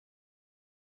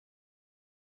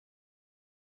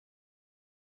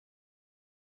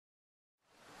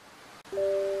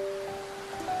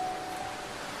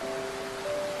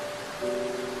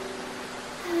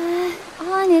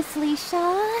Honestly,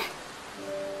 Shaw,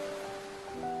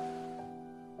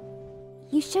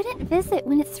 you shouldn't visit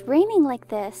when it's raining like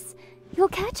this. You'll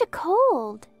catch a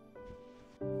cold.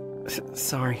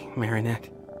 Sorry, Marinette.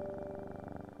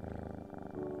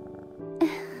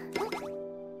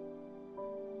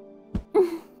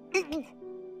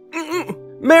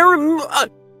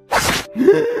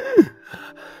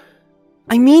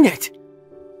 I mean it.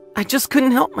 I just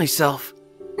couldn't help myself.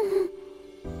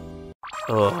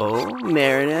 Oh,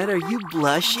 Marinette, are you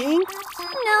blushing?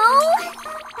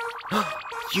 No?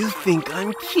 You think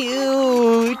I'm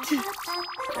cute.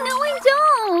 No, I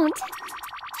don't.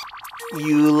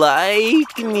 You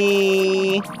like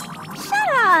me. Shut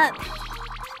up.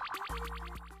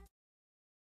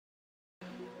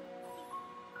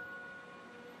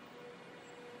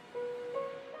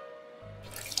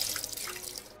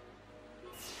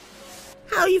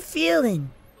 How you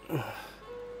feeling?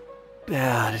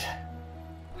 Bad.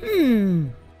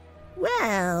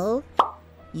 Well,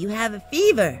 you have a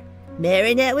fever.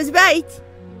 Marinette was right.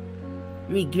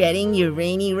 Regretting your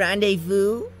rainy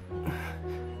rendezvous?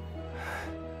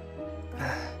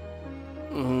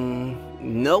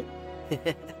 Nope.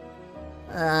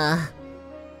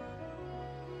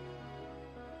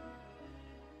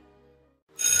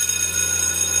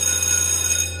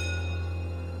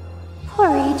 Poor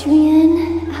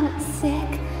Adrian, out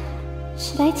sick.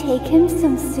 Should I take him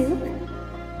some soup?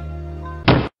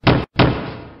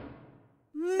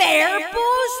 Mayor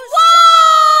Bourgeois!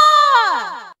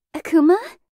 Akuma?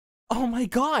 Oh my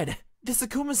god! This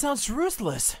Akuma sounds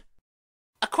ruthless!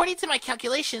 According to my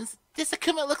calculations, this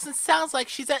Akuma looks and sounds like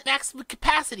she's at maximum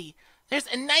capacity. There's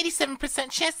a 97%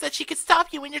 chance that she could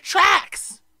stop you in your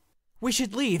tracks! We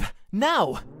should leave,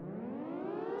 now!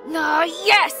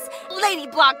 Yes!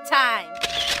 Ladybug time!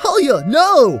 Oh yeah,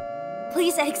 no!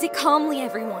 Please exit calmly,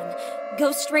 everyone.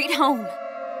 Go straight home.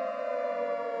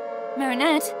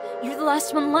 Marinette, you're the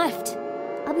last one left.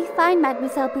 I'll be fine,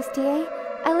 Mademoiselle Bustier.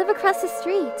 I live across the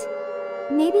street.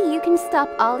 Maybe you can stop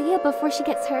Alia before she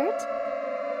gets hurt?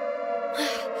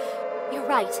 You're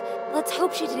right. Let's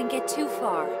hope she didn't get too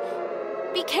far.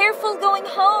 Be careful going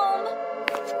home!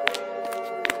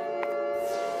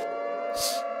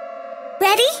 Shh.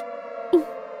 Ready?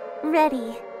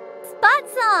 Ready.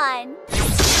 Spots on!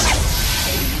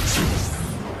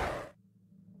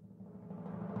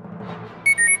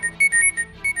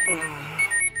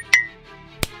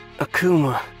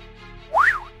 Akuma.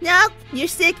 No, you're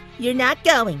sick. You're not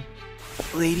going.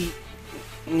 Lady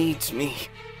needs me.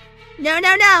 No.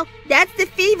 That's the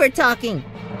fever talking.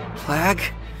 Flag?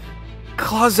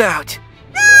 Claws out.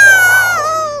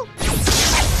 No!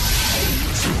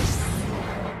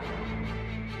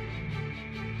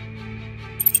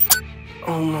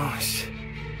 Almost.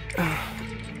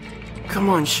 Come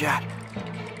on, Shat.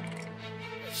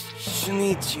 She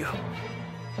needs you.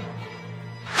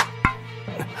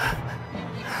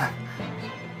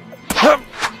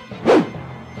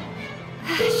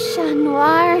 Chat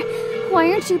Noir,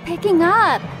 why aren't you picking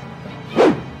up?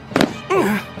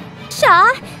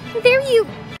 Sha, there you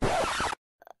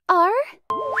are?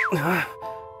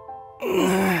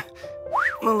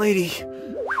 My lady.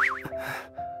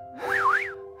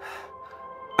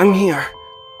 I'm here.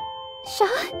 Sha?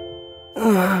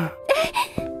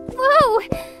 Whoa!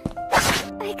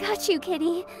 I got you,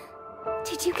 kitty.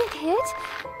 Did you get hit?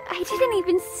 I didn't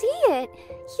even see it.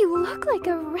 You look like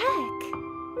a wreck.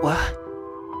 What?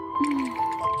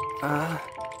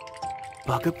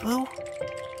 Bugaboo?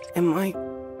 Am I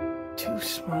too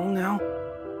small now?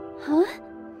 Huh?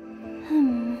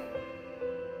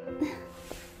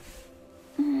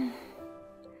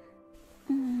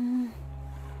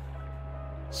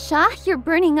 Sha, you're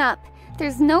burning up.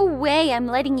 There's no way I'm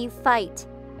letting you fight.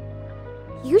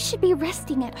 You should be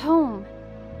resting at home.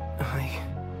 I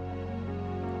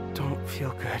don't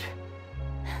feel good.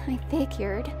 I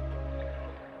figured.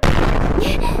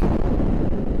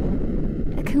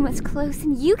 Akuma's close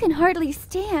and you can hardly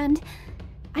stand.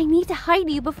 I need to hide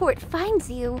you before it finds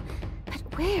you. But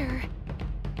where?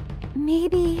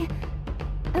 Maybe...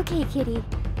 Okay, kitty.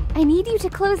 I need you to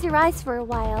close your eyes for a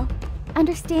while.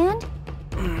 Understand?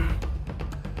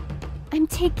 I'm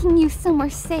taking you somewhere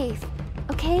safe,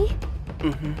 okay?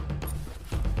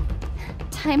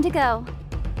 Time to go.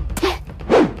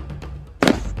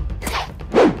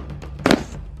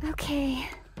 Okay.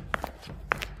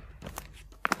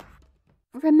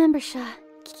 Remember, Sha,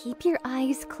 keep your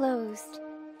eyes closed.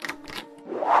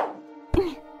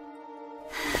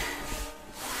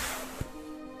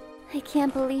 I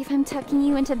can't believe I'm tucking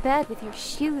you into bed with your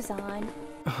shoes on.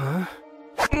 Huh?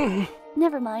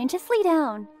 Never mind, just lay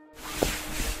down.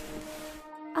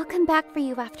 I'll come back for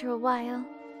you after a while.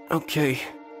 Okay.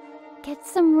 Get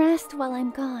some rest while I'm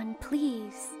gone,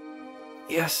 please.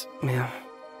 Yes, ma'am.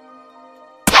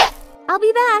 I'll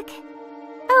be back.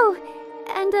 Oh,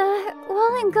 and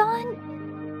while I'm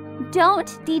gone,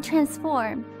 don't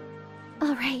de-transform.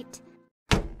 All right.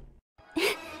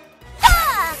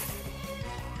 Ah!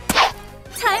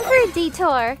 Time for a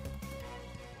detour.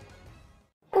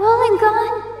 While I'm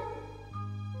gone,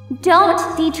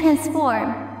 don't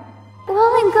de-transform.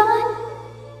 While I'm gone,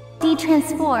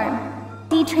 de-transform.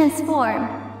 De-transform.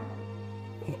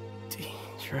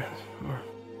 De-transform.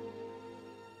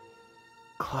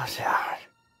 Close out.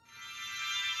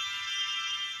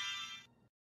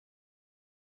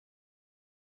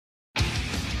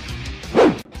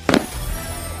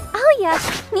 Alia,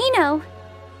 Nino.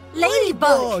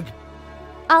 Ladybug!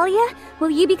 Alia, will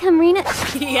you become Rena?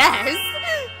 Yes!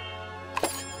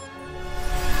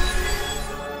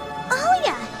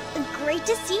 Alia, great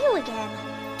to see you again.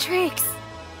 Tricks!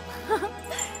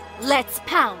 Let's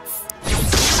pounce!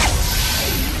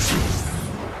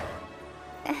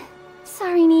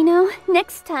 Sorry, Nino.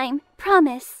 Next time.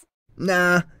 Promise.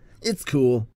 Nah, it's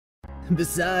cool.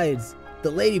 Besides,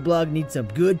 the Ladybug needs some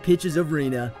good pictures of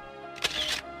Rena.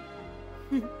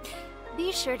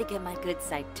 Be sure to get my good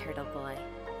side, Turtle Boy.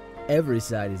 Every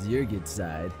side is your good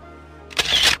side.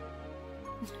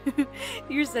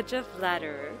 You're such a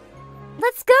flatterer.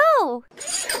 Let's go!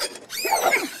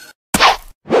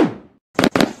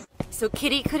 So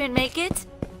Kitty couldn't make it?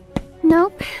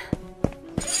 Nope.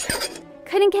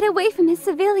 Couldn't get away from his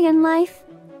civilian life.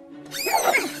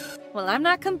 Well, I'm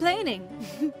not complaining.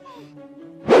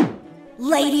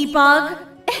 Ladybug!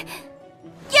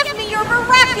 Give me your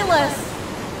Miraculous!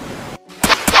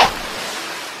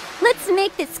 Let's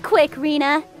make this quick,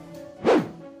 Rena.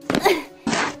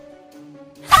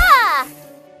 Ah!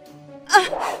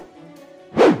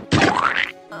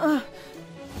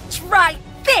 Try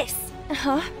this!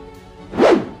 Huh?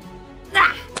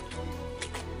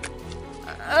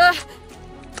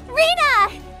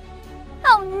 Rena!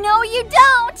 Oh no, you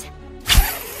don't!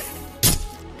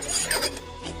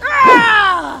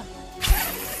 Ah!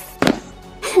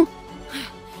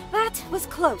 That was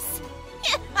close.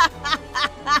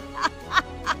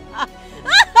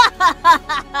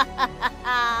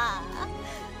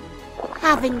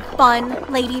 Having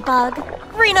fun, Ladybug.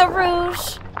 Rena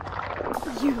Rouge.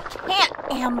 You can't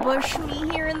ambush me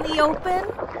here in the open.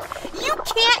 You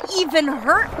can't even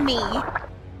hurt me.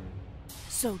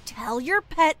 So tell your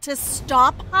pet to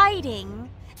stop hiding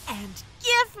and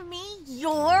give me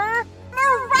your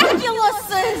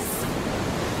Miraculouses!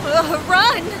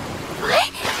 Run!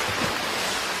 What?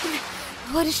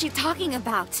 What is she talking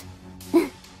about?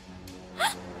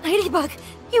 Ladybug,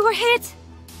 you were hit!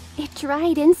 It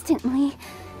dried instantly.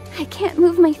 I can't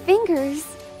move my fingers.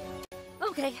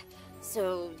 Okay,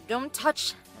 so don't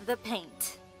touch the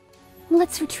paint.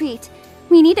 Let's retreat.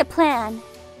 We need a plan.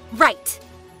 Right!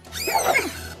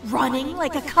 Running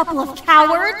like a couple of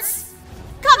cowards?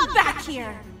 Come back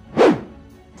here!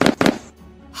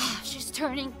 She's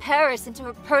turning Paris into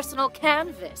her personal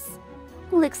canvas.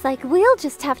 Looks like we'll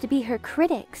just have to be her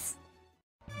critics.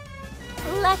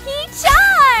 Lucky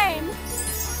Charm!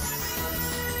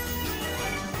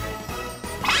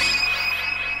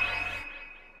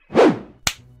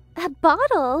 A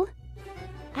bottle?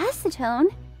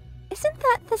 Acetone? Isn't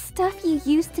that the stuff you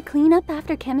used to clean up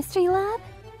after chemistry lab?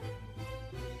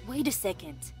 Wait a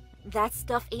second. That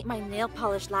stuff ate my nail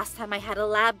polish last time I had a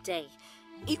lab day.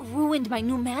 It ruined my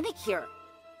new manicure.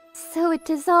 So it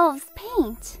dissolves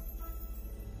paint.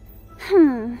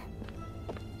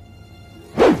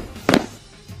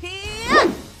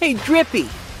 Hey, Drippy.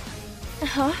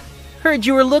 Huh? Heard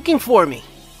you were looking for me.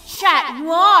 Chat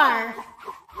Noir!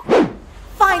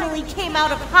 Finally came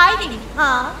out of hiding,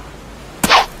 huh?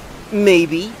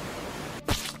 Maybe.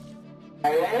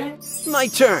 My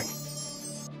turn.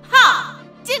 Ha!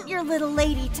 Didn't your little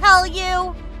lady tell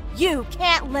you? You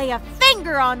can't lay a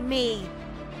finger on me!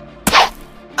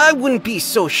 I wouldn't be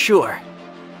so sure.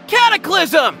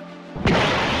 Cataclysm!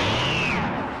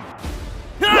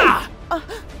 Ah!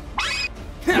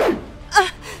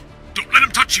 Don't let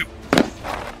him touch you!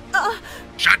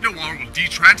 Chat Noir will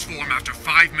de-transform after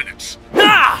 5 minutes.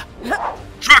 Ah!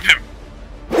 Drug him!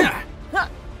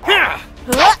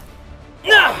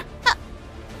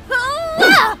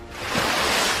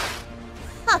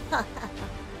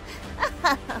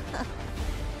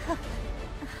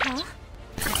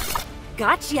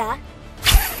 Gotcha!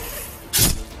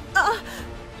 No!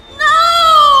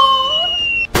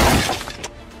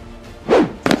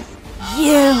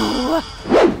 You!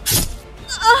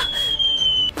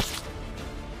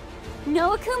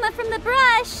 No Akuma from the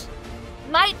brush!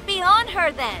 Might be on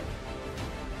her then.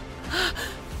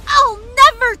 I'll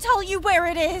never tell you where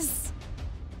it is!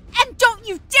 And don't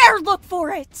you dare look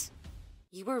for it!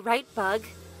 You were right, Bug.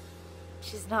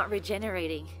 She's not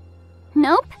regenerating.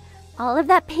 Nope. All of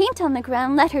that paint on the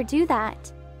ground let her do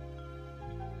that.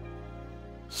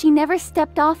 She never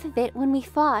stepped off of it when we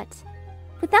fought.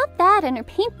 Without that and her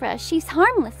paintbrush, she's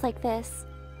harmless like this.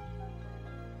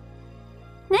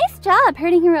 Nice job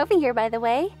herding her over here, by the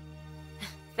way.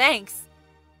 Thanks.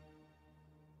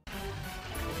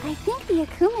 I think the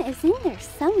Akuma is in there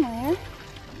somewhere.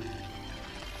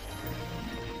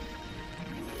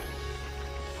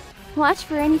 Watch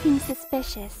for anything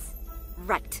suspicious.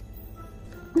 Right.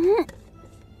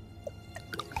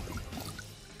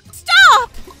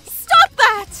 Stop! Stop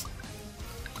that!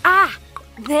 Ah!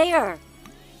 There!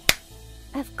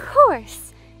 Of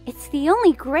course! It's the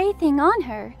only gray thing on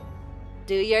her.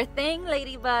 Do your thing,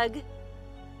 Ladybug.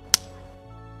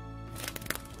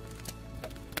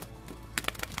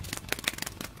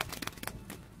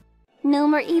 No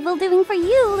more evil doing for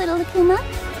you, little Akuma.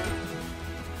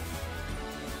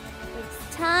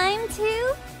 It's time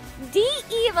to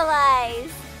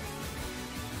de-evilize.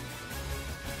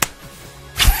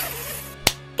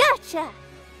 Gotcha!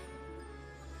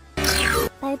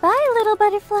 Bye-bye, little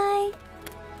butterfly.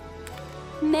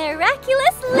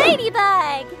 Miraculous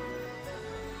Ladybug!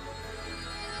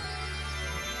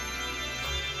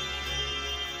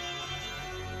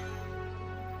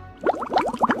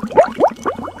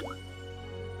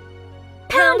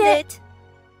 Pound it!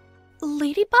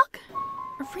 Ladybug?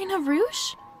 Rena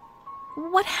Rouge?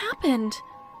 What happened?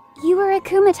 You were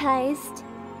akumatized.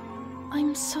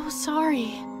 I'm so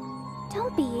sorry.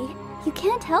 Don't be. You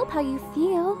can't help how you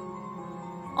feel.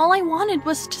 All I wanted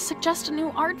was to suggest a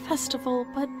new art festival,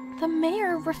 but the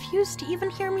mayor refused to even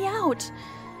hear me out.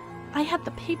 I had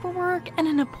the paperwork and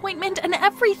an appointment and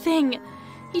everything.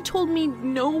 He told me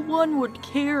no one would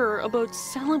care about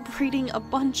celebrating a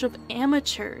bunch of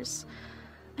amateurs.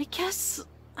 I guess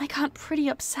I got pretty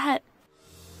upset.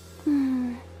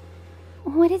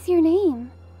 What is your name?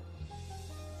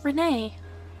 Renee.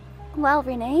 Well,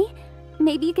 Renee,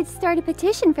 maybe you could start a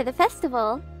petition for the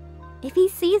festival. If he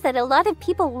sees that a lot of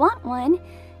people want one,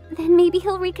 then maybe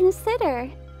he'll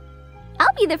reconsider.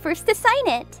 I'll be the first to sign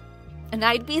it. And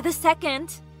I'd be the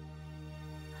second.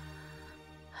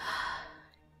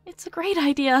 It's a great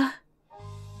idea.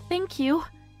 Thank you.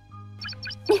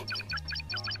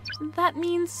 That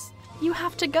means you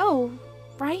have to go,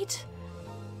 right?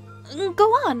 Go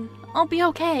on. I'll be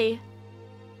okay.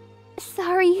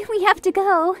 Sorry, we have to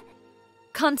go.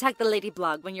 Contact the Lady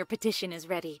Blog when your petition is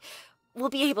ready. We'll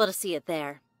be able to see it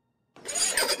there.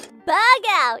 Bug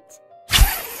out!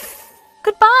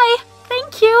 Goodbye!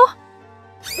 Thank you!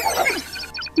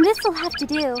 This'll have to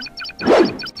do.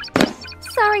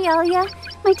 Sorry, Alia.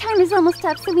 My time is almost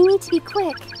up, so we need to be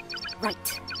quick.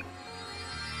 Right.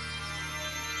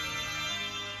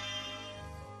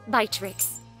 Bye,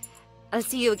 Trix. I'll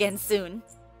see you again soon.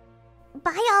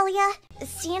 Bye, Alia.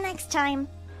 See you next time.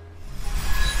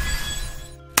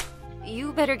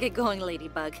 You better get going,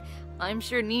 Ladybug. I'm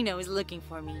sure Nino is looking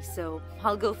for me, so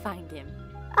I'll go find him.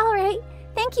 All right.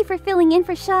 Thank you for filling in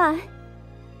for Shaw.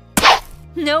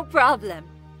 No problem.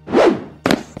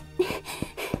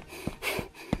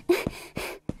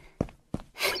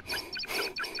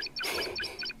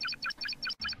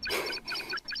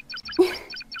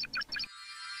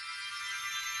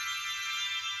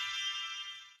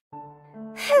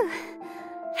 Phew.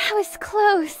 That was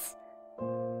close.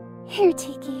 Here,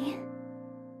 Tiki.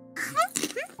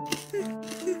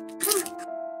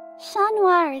 Chat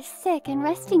Noir is sick and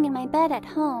resting in my bed at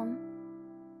home.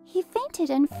 He fainted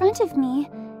in front of me.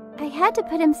 I had to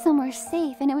put him somewhere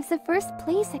safe, and it was the first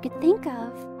place I could think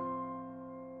of.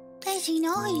 Does he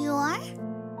know who you are?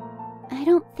 I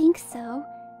don't think so.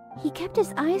 He kept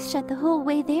his eyes shut the whole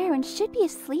way there and should be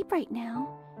asleep right now.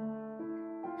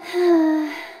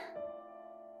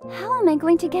 How am I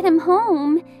going to get him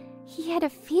home? He had a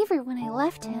fever when I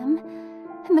left him.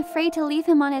 I'm afraid to leave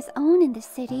him on his own in the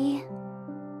city.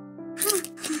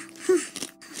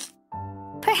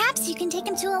 Perhaps you can take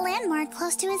him to a landmark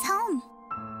close to his home.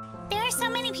 There are so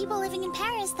many people living in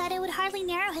Paris that it would hardly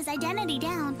narrow his identity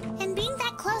down, and being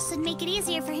that close would make it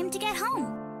easier for him to get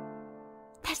home.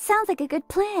 That sounds like a good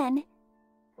plan.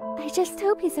 I just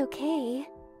hope he's okay.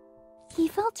 He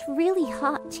felt really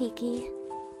hot, Cheeky.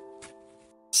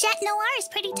 Chat Noir is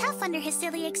pretty tough under his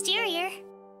silly exterior.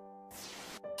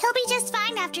 He'll be just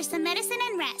fine after some medicine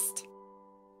and rest.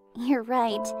 You're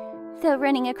right. Though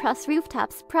running across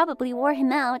rooftops probably wore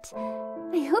him out.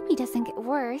 I hope he doesn't get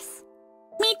worse.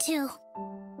 Me too.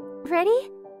 Ready?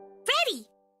 Ready!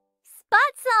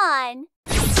 Spots on!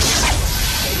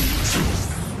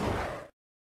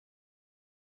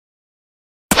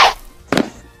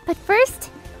 But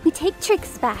first, we take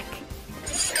Trix back.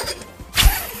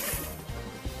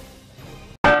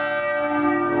 I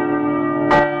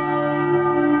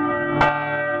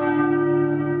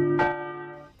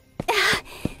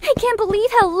can't believe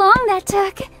how long that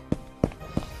took.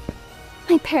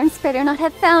 My parents better not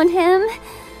have found him.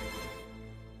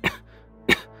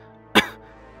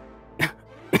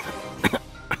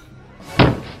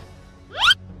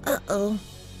 Uh-oh.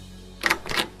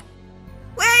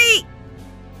 Wait!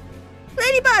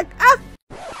 Ladybug! Ah!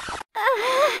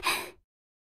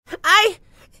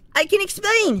 I can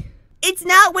explain. It's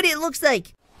not what it looks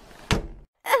like.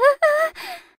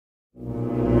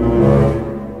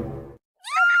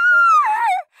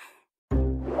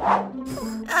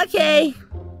 Okay.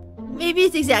 Maybe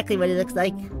it's exactly what it looks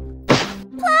like.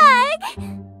 Plague!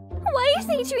 Why is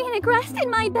Adrian aggressed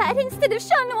in my bed instead of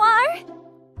Chat Noir?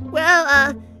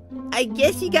 Well, I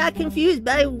guess you got confused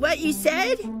by what you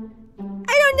said?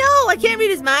 I don't know, I can't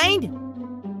read his mind.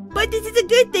 But this is a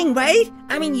good thing, right?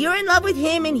 I mean, you're in love with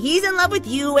him and he's in love with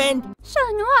you and...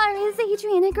 Chat Noir is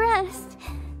Adrian aggressed.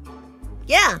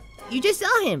 Yeah, you just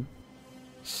saw him.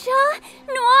 Chat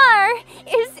Noir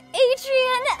is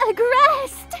Adrian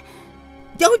aggressed.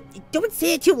 Don't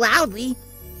say it too loudly.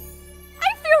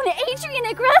 I've thrown Adrian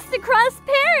aggressed across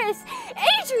Paris.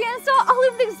 Adrian saw all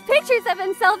of those pictures of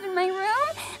himself in my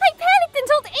room. I panicked and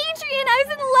told Adrian I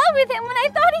was in love with him when I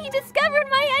thought he discovered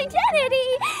my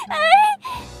identity.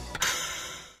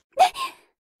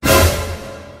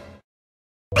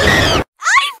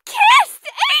 I've kissed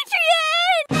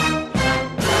Adrian!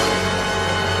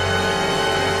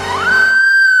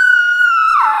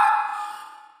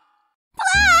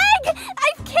 Plague!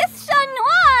 I've kissed Chat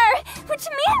Noir, which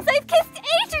means I've kissed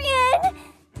Adrian!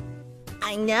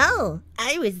 I know,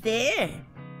 I was there.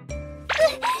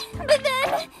 But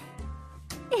then...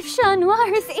 if Chat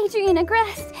Noir is Adrian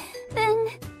aggressed, then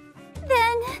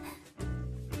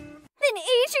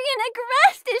Adrian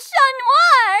aggressed is Chat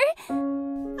Noir!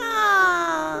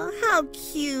 Oh, how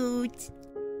cute.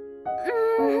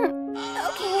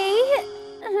 Okay,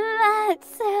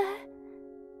 that's...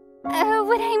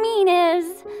 what I mean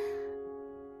is...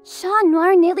 Chat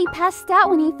Noir nearly passed out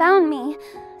when he found me,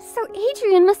 so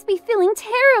Adrian must be feeling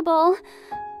terrible.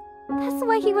 That's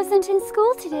why he wasn't in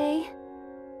school today.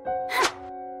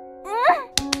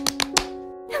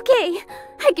 Okay,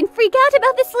 I can freak out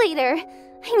about this later.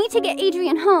 I need to get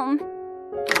Adrian home.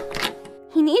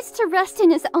 He needs to rest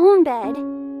in his own bed.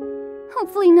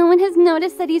 Hopefully no one has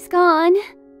noticed that he's gone.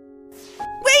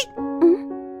 Wait!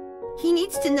 He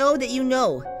needs to know that you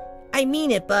know. I mean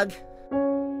it, Bug.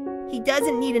 He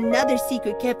doesn't need another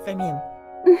secret kept from him.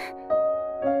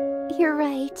 You're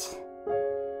right.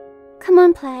 Come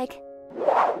on, Plague.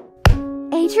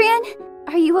 Adrian,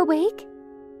 are you awake?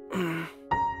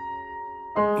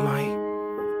 My...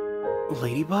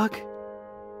 Ladybug?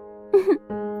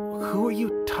 Who are you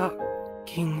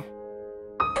talking...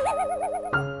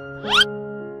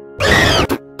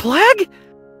 Plague?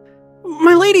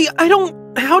 My lady, I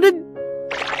don't... How did...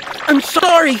 I'm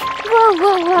sorry!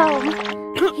 Whoa.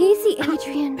 Easy,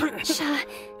 Adrian.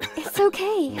 It's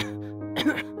okay.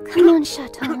 Come on,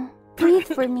 Chateau. Breathe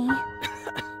for me.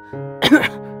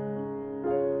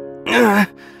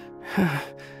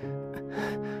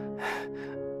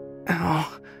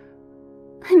 Ow.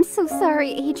 I'm so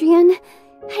sorry, Adrian.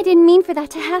 I didn't mean for that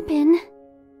to happen.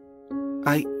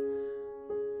 I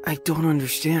don't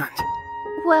understand.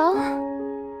 Well...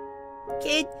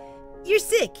 Kid, you're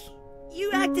sick.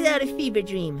 You acted out a fever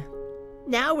dream.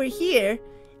 Now we're here,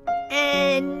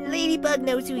 and Ladybug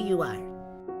knows who you are.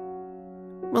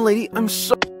 My lady, I'm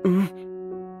so...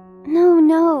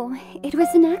 No. It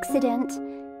was an accident.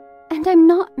 And I'm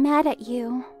not mad at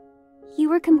you. You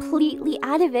were completely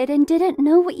out of it and didn't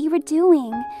know what you were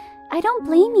doing. I don't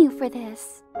blame you for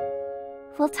this.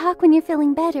 We'll talk when you're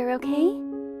feeling better, okay?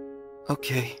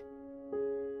 Okay.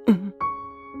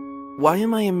 Why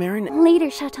am I a marionette? Later,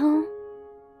 Chaton.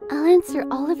 I'll answer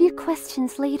all of your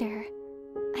questions later.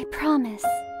 I promise.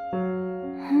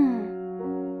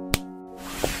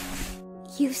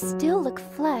 You still look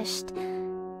flushed.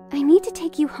 I need to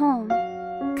take you home.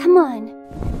 Come on.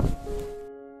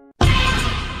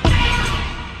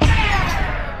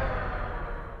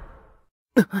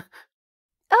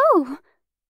 Oh!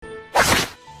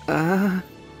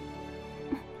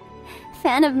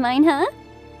 Fan of mine, huh?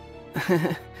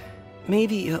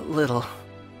 Maybe a little.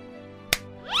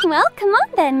 Well, come on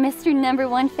then, Mr. Number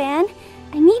 1 fan.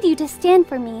 I need you to stand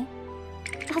for me.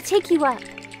 I'll take you up.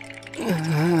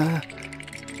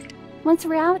 Once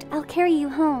we're out, I'll carry you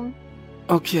home.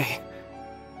 Okay.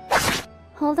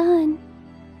 Hold on.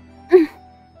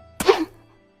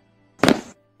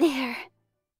 There.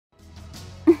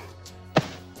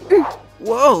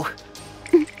 Whoa!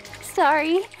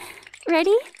 Sorry.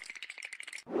 Ready?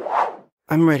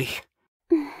 I'm ready.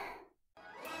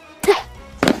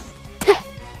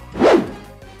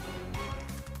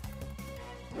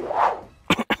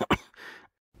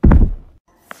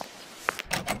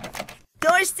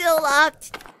 Door's still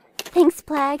locked. Thanks,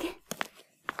 Plague.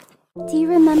 Do you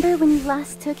remember when you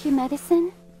last took your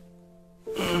medicine?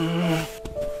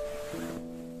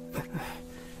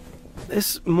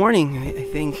 This morning, I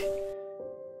think.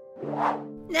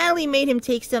 Natalie made him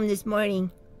take some this morning.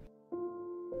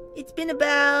 It's been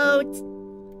about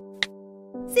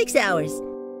 6 hours.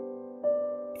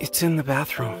 It's in the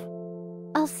bathroom.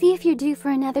 I'll see if you're due for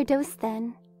another dose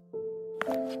then.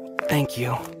 Thank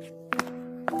you.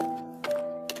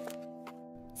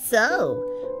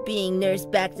 So, being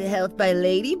nursed back to health by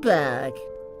Ladybug.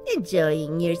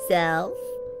 Enjoying yourself?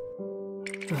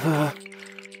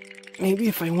 Maybe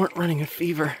if I weren't running a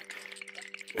fever.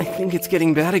 I think it's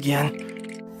getting bad again.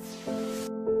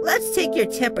 Let's take your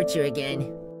temperature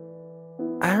again.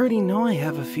 I already know I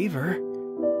have a fever.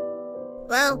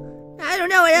 Well, I don't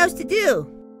know what else to do.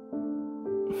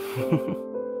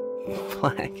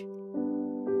 Black.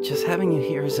 Just having you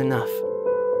here is enough.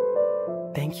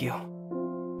 Thank you.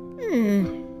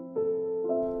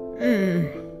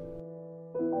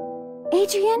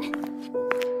 Adrian,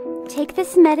 take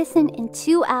this medicine in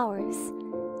 2 hours.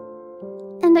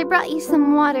 And I brought you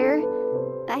some water.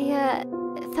 I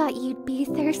thought you'd be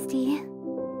thirsty.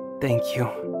 Thank you,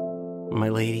 my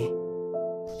lady.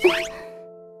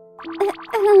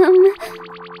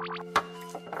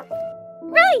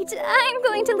 Right, I'm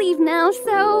going to leave now,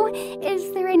 so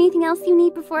is there anything else you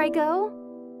need before I go?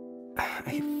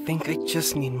 I think I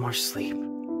just need more sleep.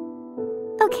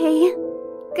 Okay,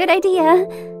 good idea.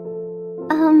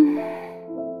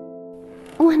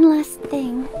 One last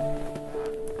thing.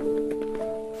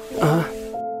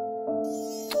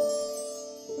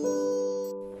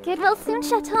 Get well soon,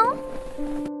 Chaton.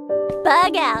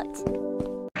 Bug out.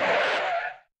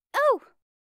 Oh!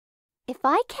 If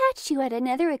I catch you at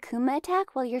another Akuma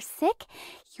attack while you're sick,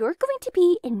 you're going to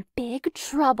be in big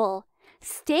trouble.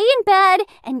 Stay in bed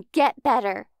and get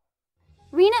better.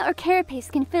 Rena or Carapace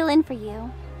can fill in for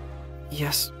you.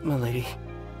 Yes, my lady.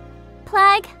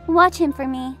 Plague, watch him for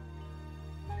me.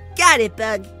 Got it,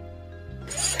 Bug.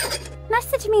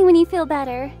 Message me when you feel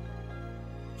better.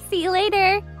 See you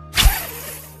later.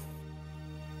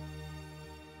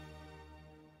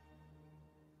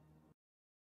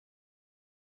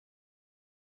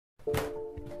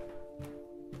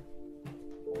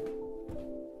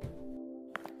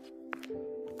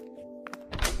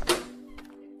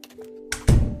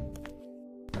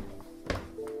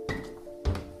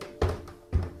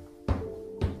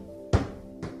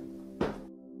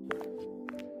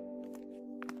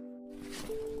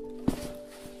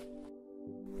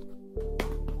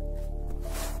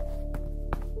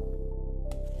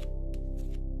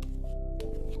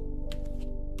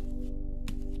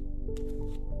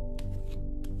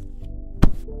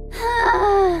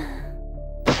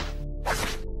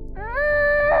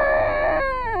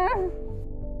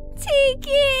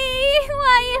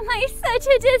 Such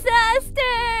a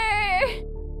disaster!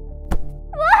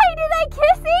 Why did I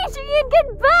kiss Adrian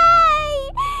goodbye?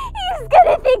 He's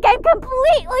gonna think I'm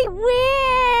completely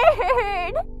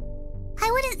weird!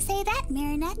 I wouldn't say that,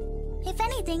 Marinette. If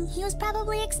anything, he was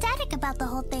probably ecstatic about the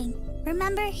whole thing.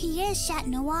 Remember, he is Chat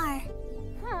Noir.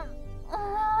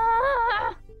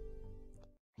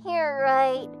 You're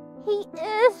right. He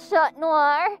is Chat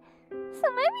Noir.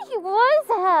 So maybe he was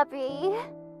happy.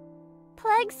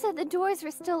 Plague said the doors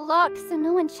were still locked, so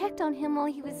no one checked on him while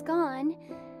he was gone.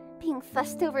 Being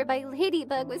fussed over by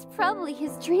Ladybug was probably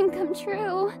his dream come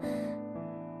true.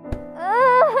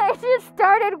 I just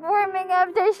started warming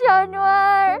up to Chat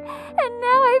Noir, and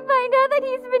now I find out that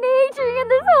he's been Adrian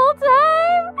this whole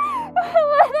time.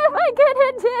 What am I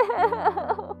gonna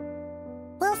do?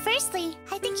 Well, firstly,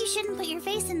 I think you shouldn't put your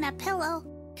face in that pillow,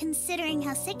 considering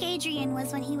how sick Adrian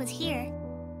was when he was here.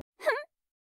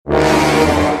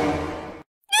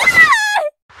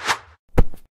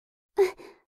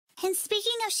 And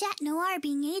speaking of Chat Noir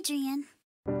being Adrian,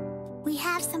 we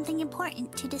have something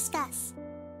important to discuss.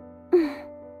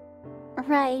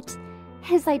 Right.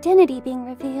 His identity being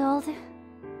revealed.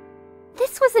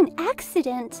 This was an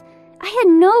accident. I had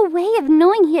no way of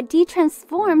knowing he had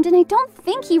de-transformed, and I don't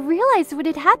think he realized what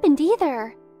had happened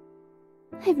either.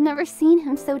 I've never seen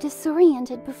him so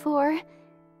disoriented before.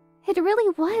 It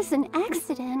really was an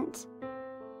accident.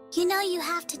 You know you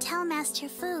have to tell Master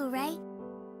Fu, right?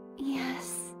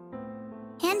 Yes.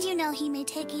 And you know he may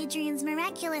take Adrian's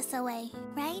Miraculous away,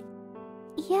 right?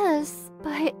 Yes,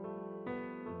 but...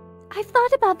 I've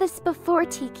thought about this before,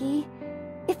 Tiki.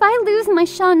 If I lose my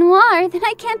Chat Noir, then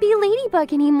I can't be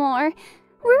Ladybug anymore.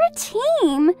 We're a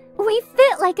team. We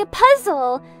fit like a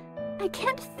puzzle. I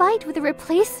can't fight with a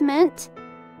replacement.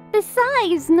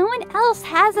 Besides, no one else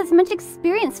has as much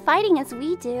experience fighting as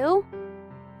we do.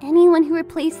 Anyone who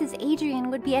replaces Adrian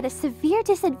would be at a severe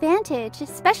disadvantage,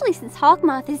 especially since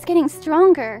Hawkmoth is getting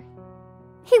stronger.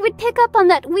 He would pick up on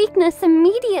that weakness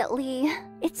immediately.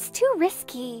 It's too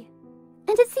risky.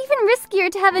 And it's even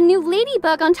riskier to have a new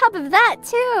Ladybug on top of that,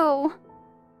 too.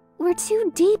 We're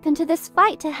too deep into this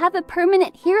fight to have a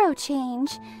permanent hero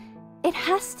change. It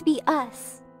has to be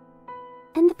us.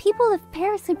 And the people of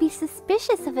Paris would be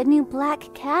suspicious of a new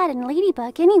black cat and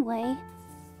Ladybug anyway.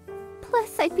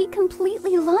 Plus, I'd be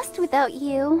completely lost without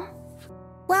you.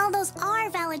 Well, those are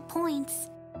valid points.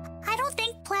 I don't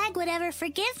think Plague would ever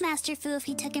forgive Master Fu if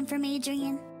he took him from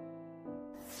Adrian.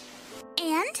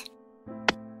 And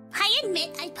I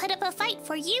admit I'd put up a fight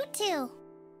for you two.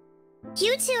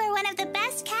 You two are one of the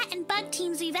best cat and bug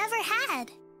teams we've ever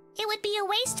had. It would be a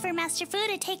waste for Master Fu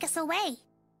to take us away.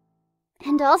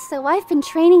 And also, I've been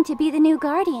training to be the new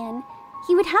Guardian.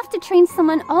 He would have to train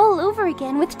someone all over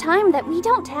again with time that we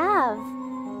don't have.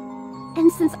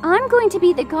 And since I'm going to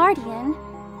be the Guardian,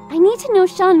 I need to know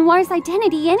Chat Noir's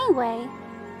identity anyway.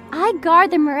 I guard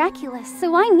the Miraculous,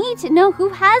 so I need to know who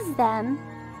has them.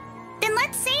 Then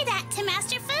let's say that to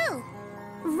Master Fu.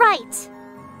 Right.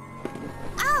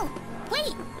 Oh,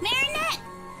 wait, Marinette.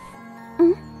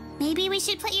 Maybe we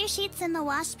should put your sheets in the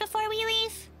wash before we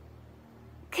leave?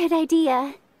 Good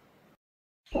idea.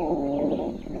 And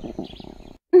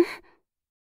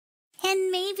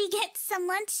maybe get some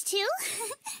lunch too?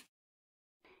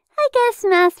 I guess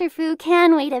Master Fu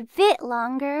can wait a bit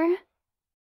longer.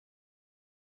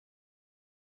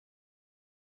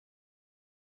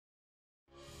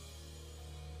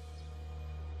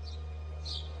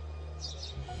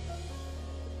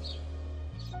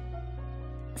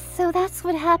 So that's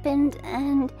what happened,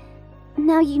 and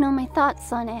now you know my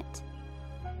thoughts on it.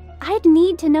 I'd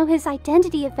need to know his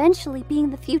identity eventually, being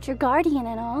the future Guardian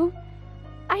and all.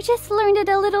 I just learned it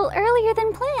a little earlier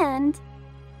than planned.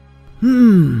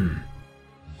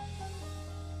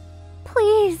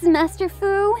 Please, Master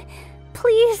Fu,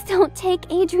 please don't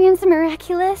take Adrian's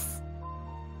Miraculous.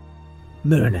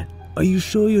 Marinette, are you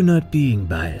sure you're not being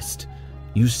biased?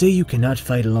 You say you cannot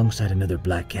fight alongside another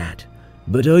black cat,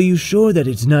 but are you sure that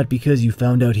it's not because you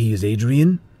found out he is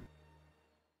Adrian?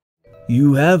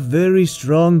 You have very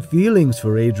strong feelings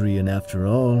for Adrian after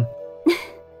all.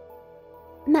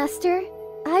 Master,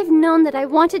 I've known that I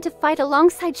wanted to fight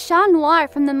alongside Chat Noir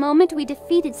from the moment we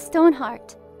defeated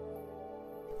Stoneheart.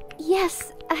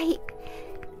 Yes, I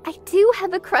do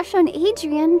have a crush on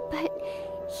Adrian, but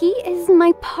he is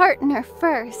my partner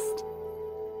first.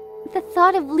 The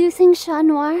thought of losing Chat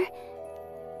Noir,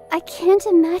 I can't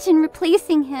imagine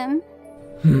replacing him.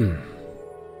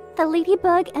 The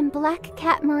Ladybug and Black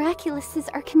Cat Miraculouses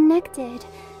are connected.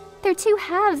 They're two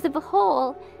halves of a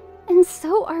whole, and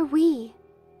so are we.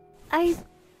 I've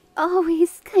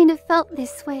always kind of felt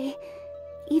this way,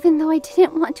 even though I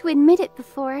didn't want to admit it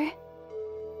before.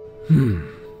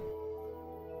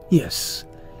 Yes,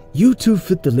 you two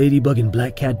fit the Ladybug and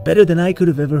Black Cat better than I could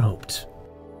have ever hoped.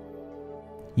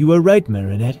 You are right,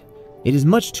 Marinette. It is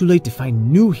much too late to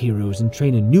find new heroes and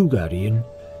train a new Guardian.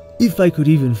 If I could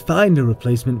even find a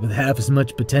replacement with half as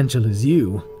much potential as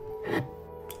you.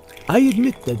 I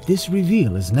admit that this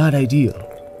reveal is not ideal.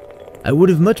 I would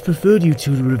have much preferred you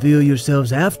two to reveal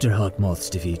yourselves after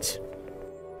Hawkmoth's defeat.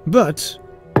 But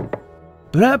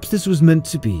perhaps this was meant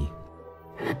to be.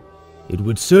 It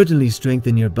would certainly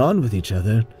strengthen your bond with each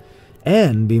other,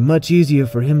 and be much easier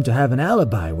for him to have an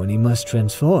alibi when he must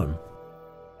transform.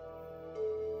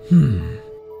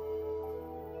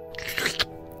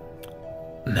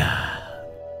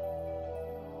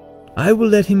 I will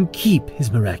let him keep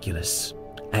his Miraculous,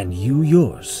 and you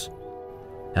yours.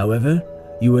 However,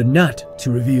 you are not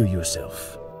to reveal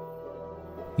yourself.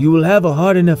 You will have a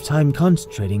hard enough time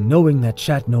concentrating knowing that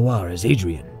Chat Noir is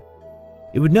Adrian.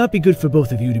 It would not be good for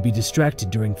both of you to be distracted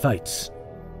during fights.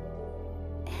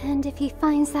 And if he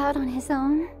finds out on his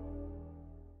own?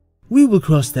 We will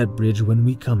cross that bridge when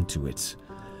we come to it.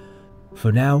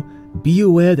 For now, be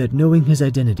aware that knowing his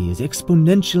identity is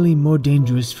exponentially more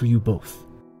dangerous for you both.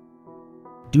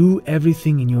 Do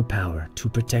everything in your power to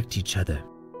protect each other.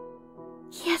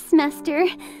 Yes, Master.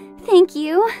 Thank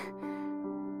you.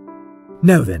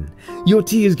 Now then, your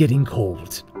tea is getting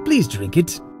cold. Please drink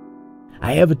it.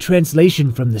 I have a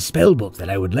translation from the spellbook that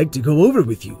I would like to go over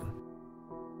with you.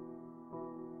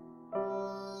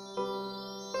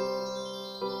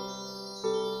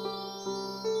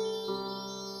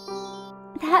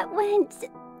 That went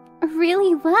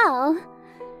really well.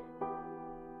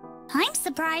 I'm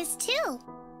surprised too.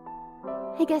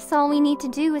 I guess all we need to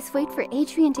do is wait for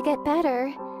Adrian to get better.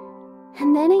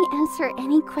 And then I answer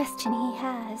any question he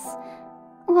has.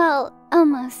 Well,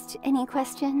 almost any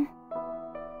question.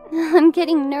 I'm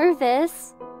getting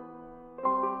nervous.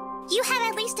 You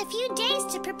have at least a few days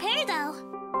to prepare,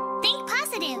 though. Think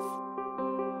positive.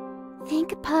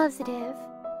 Think positive.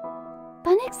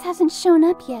 Bunnix hasn't shown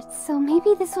up yet, so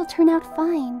maybe this will turn out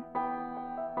fine.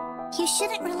 You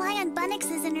shouldn't rely on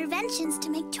Bunnix's interventions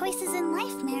to make choices in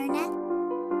life, Marinette.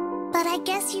 But I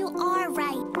guess you are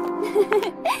right.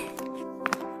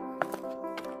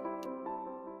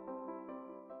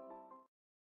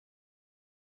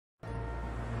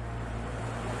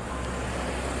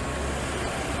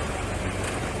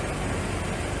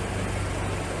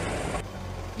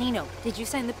 Nino, did you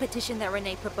sign the petition that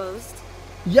Renee proposed?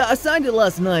 Yeah, I signed it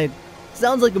last night.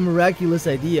 Sounds like a miraculous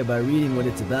idea by reading what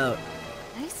it's about.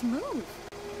 Nice move.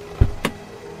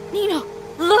 Nino,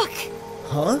 look!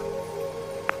 Huh?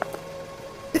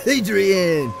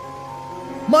 Adrian!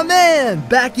 My man!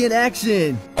 Back in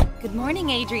action! Good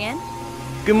morning, Adrian.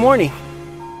 Good morning.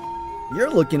 You're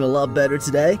looking a lot better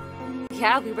today.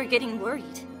 Yeah, we were getting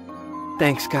worried.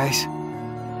 Thanks, guys.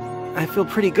 I feel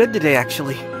pretty good today,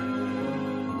 actually.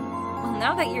 Well,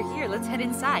 now that you're here, let's head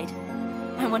inside.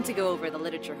 I want to go over the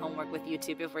literature homework with you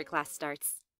two before class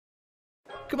starts.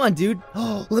 Come on, dude.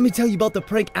 Oh, let me tell you about the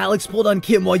prank Alex pulled on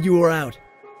Kim while you were out.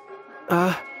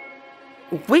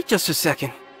 Wait just a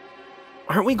second.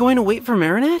 Aren't we going to wait for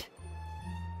Marinette?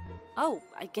 Oh,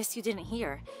 I guess you didn't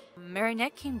hear.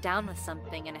 Marinette came down with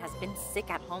something and has been sick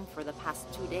at home for the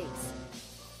past 2 days.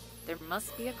 There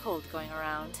must be a cold going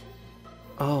around.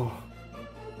 Oh.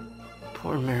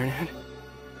 Poor Marinette.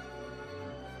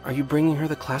 Are you bringing her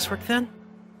the classwork then?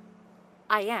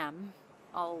 I am.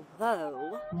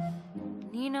 Although,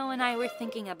 Nino and I were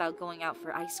thinking about going out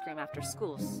for ice cream after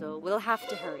school, so we'll have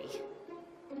to hurry.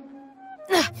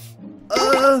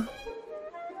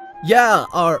 Yeah,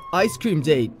 our ice cream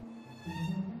date.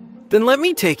 Then let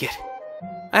me take it.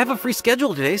 I have a free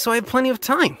schedule today, so I have plenty of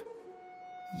time.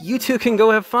 You two can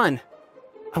go have fun.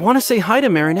 I want to say hi to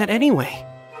Marinette anyway.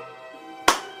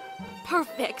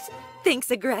 Perfect.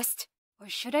 Thanks, Agrest. Or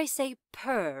should I say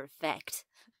perfect?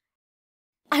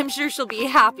 I'm sure she'll be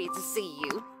happy to see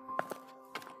you.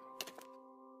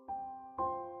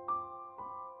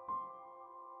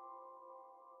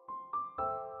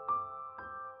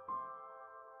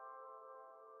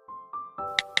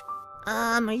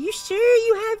 Are you sure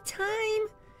you have time?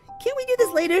 Can't we do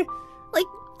this later? Like,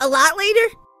 a lot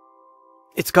later?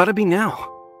 It's gotta be now.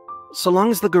 So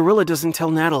long as the gorilla doesn't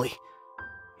tell Natalie.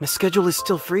 My schedule is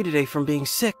still free today from being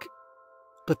sick,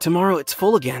 but tomorrow it's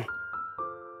full again.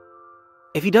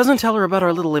 If he doesn't tell her about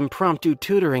our little impromptu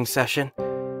tutoring session,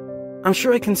 I'm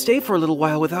sure I can stay for a little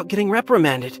while without getting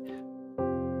reprimanded.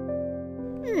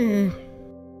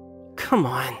 Come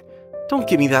on, don't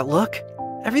give me that look.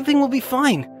 Everything will be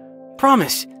fine.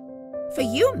 Promise. For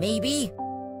you, maybe.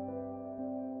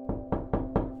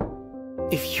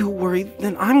 If you worry,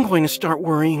 then I'm going to start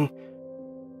worrying.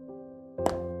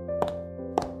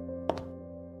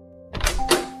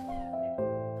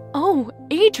 Oh,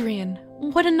 Adrian,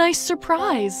 what a nice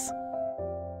surprise.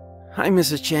 Hi,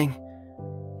 Mrs. Chang.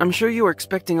 I'm sure you were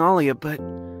expecting Alia, but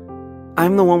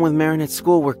I'm the one with Marinette's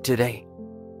schoolwork today.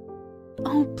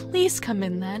 Oh, please come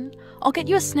in then. I'll get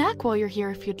you a snack while you're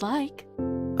here if you'd like.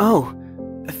 Oh,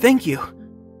 thank you.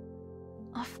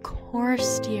 Of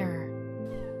course, dear.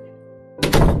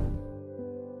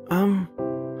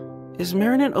 Is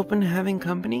Marinette open to having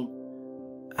company?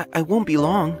 I won't be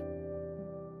long.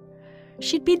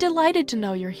 She'd be delighted to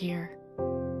know you're here.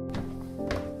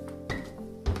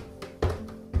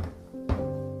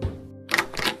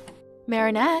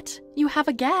 Marinette, you have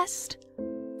a guest.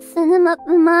 Send him up,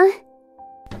 Mama.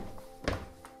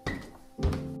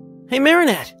 Hey,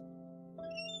 Marinette!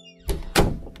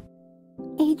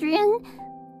 Adrian,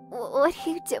 what are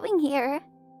you doing here?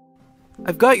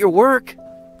 I've got your work.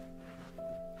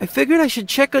 I figured I should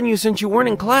check on you since you weren't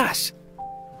in class.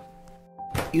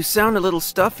 You sound a little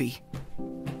stuffy.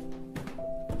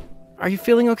 Are you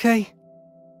feeling okay?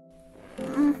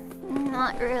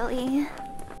 Not really.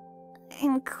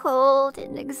 I'm cold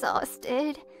and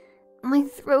exhausted. My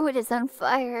throat is on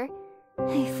fire.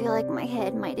 I feel like my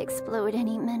head might explode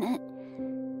any minute.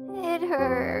 It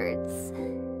hurts.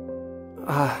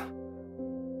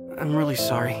 I'm really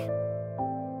sorry.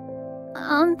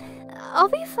 I'll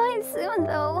be fine soon,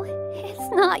 though. It's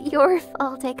not your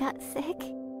fault I got sick.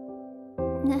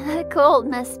 A cold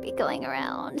must be going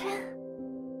around.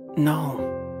 No.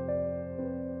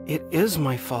 It is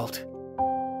my fault.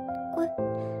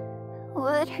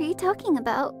 What are you talking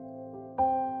about?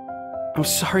 I'm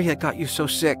sorry I got you so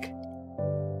sick.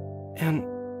 And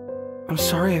I'm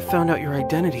sorry I found out your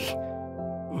identity,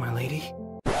 my lady.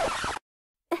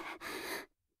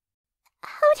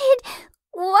 How did...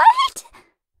 What?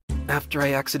 After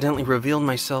I accidentally revealed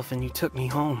myself and you took me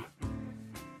home.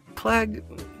 Plague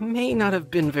may not have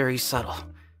been very subtle.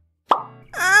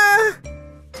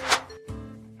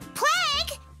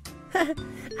 Plague?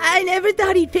 I never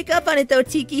thought he'd pick up on it though,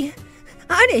 Tiki.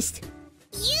 Honest.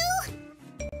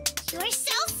 You're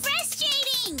so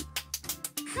frustrating!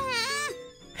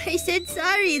 I said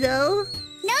sorry though.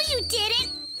 No, you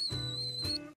didn't!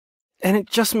 And it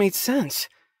just made sense.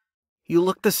 You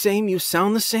look the same, you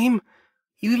sound the same,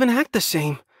 you even act the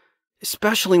same.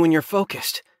 Especially when you're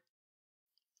focused.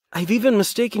 I've even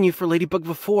mistaken you for Ladybug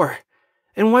before.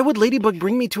 And why would Ladybug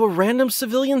bring me to a random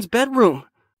civilian's bedroom?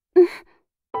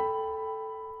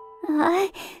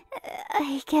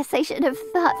 I guess I should have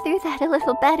thought through that a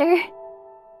little better.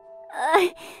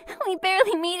 We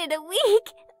barely made it a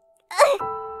week.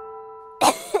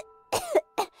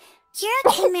 You're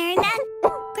okay, Marinette.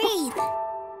 Breathe.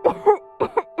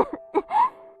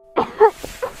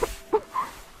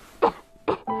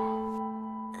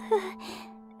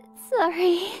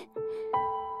 Sorry.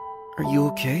 Are you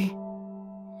okay?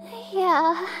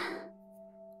 Yeah.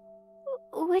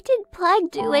 What did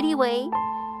Plague do anyway?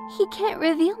 He can't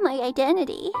reveal my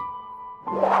identity.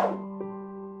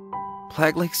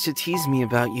 Plague likes to tease me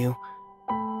about you.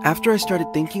 After I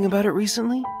started thinking about it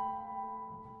recently,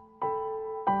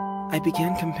 I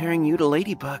began comparing you to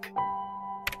Ladybug.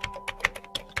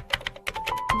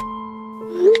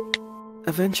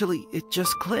 Eventually, it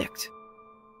just clicked.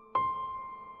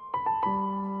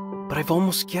 But I've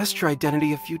almost guessed your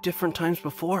identity a few different times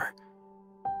before.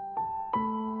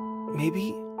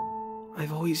 Maybe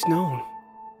I've always known,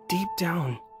 deep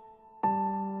down,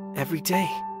 every day,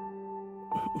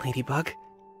 Ladybug.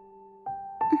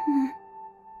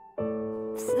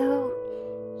 So,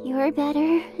 you're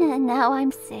better, and now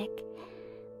I'm sick.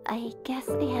 I guess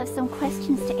I have some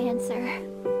questions to answer.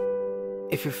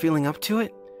 If you're feeling up to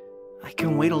it, I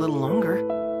can wait a little longer.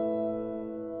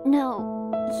 No,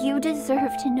 you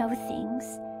deserve to know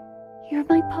things. You're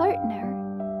my partner.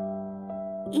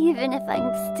 Even if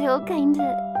I'm still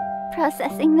kinda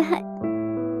processing that.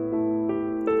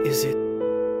 Is it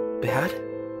bad?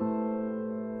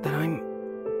 That I'm...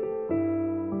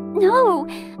 No,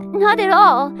 not at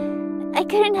all. I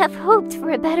couldn't have hoped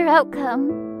for a better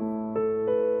outcome.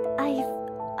 I've,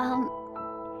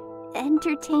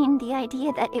 entertained the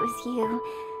idea that it was you,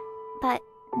 but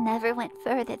never went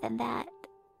further than that.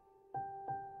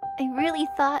 I really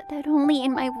thought that only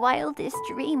in my wildest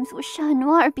dreams would Chat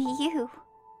Noir be you.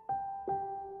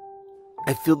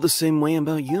 I feel the same way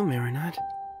about you, Marinette.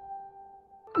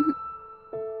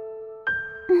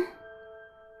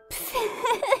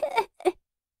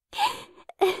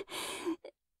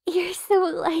 You're so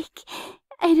alike.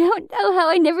 I don't know how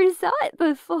I never saw it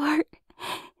before.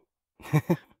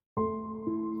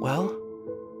 Well,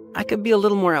 I could be a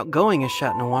little more outgoing as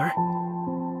Chat Noir.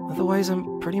 Otherwise,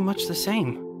 I'm pretty much the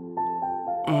same.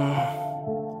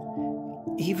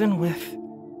 Even with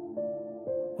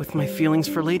my feelings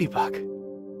for Ladybug.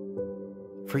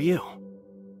 For you.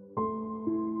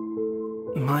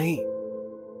 My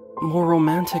more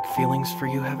romantic feelings for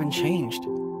you haven't changed.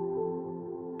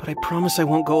 But I promise I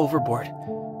won't go overboard,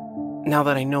 now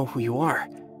that I know who you are.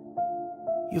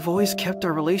 You've always kept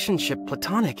our relationship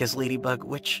platonic as Ladybug,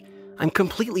 which I'm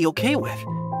completely okay with.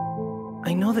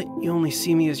 I know that you only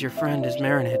see me as your friend as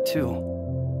Marinette, too.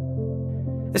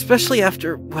 Especially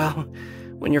after, well,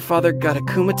 when your father got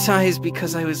akumatized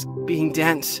because I was being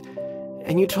dense.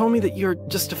 And you told me that you're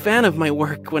just a fan of my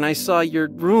work when I saw your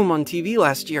room on TV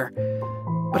last year.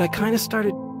 But I kind of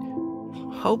started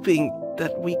hoping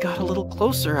that we got a little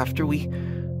closer after we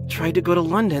tried to go to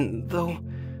London, though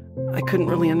I couldn't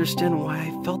really understand why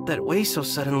I felt that way so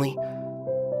suddenly.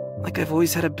 Like I've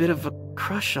always had a bit of a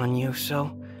crush on you,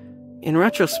 so in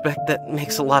retrospect that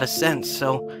makes a lot of sense,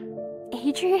 so...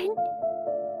 Adrien?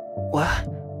 What?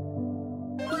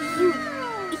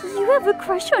 You have a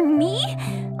crush on me?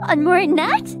 On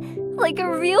Marinette? Like a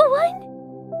real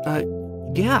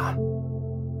one? Yeah.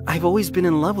 I've always been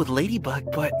in love with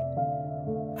Ladybug, but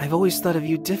I've always thought of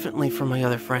you differently from my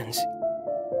other friends.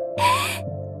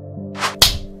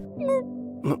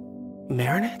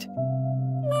 Marinette?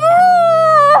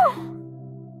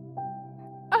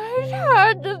 I've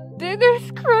had the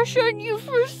biggest crush on you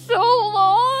for so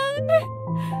long.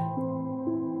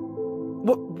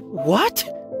 What?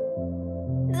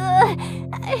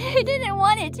 I didn't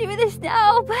want to do this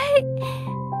now, but...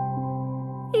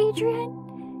 Adrien,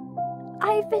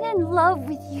 I've been in love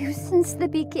with you since the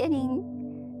beginning,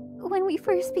 when we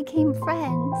first became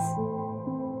friends.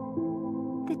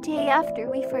 The day after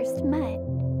we first met,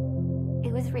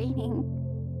 it was raining.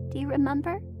 Do you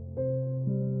remember?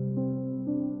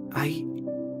 I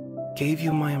gave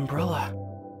you my umbrella.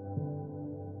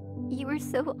 You were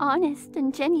so honest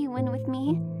and genuine with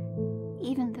me,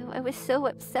 even though I was so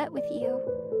upset with you.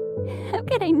 How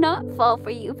could I not fall for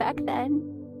you back then?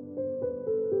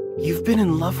 You've been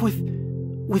in love with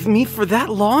me for that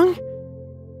long?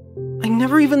 I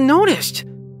never even noticed.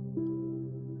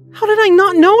 How did I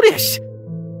not notice?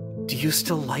 Do you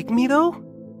still like me, though?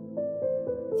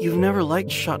 You've never liked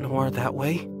Chat Noir that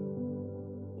way.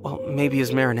 Well, maybe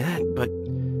as Marinette, but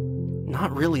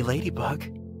not really Ladybug.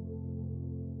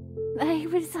 I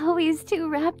was always too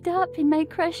wrapped up in my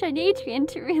crush on Adrien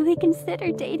to really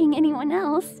consider dating anyone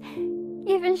else,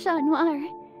 even Chat Noir.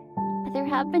 But there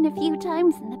have been a few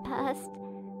times in the past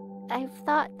I've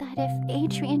thought that if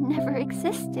Adrien never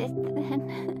existed, then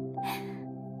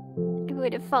I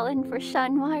would have fallen for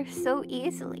Chat Noir so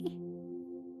easily.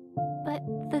 But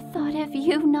the thought of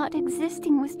you not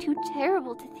existing was too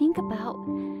terrible to think about,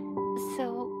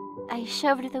 so I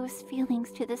shoved those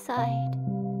feelings to the side.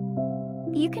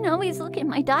 You can always look in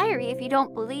my diary if you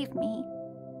don't believe me.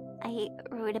 I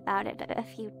wrote about it a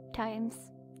few times.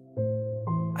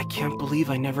 I can't believe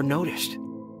I never noticed.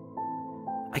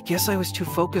 I guess I was too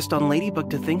focused on Ladybug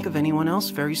to think of anyone else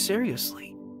very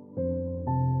seriously.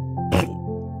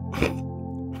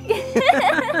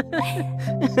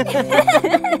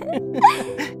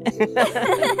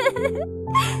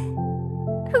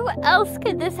 Who else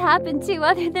could this happen to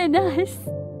other than us?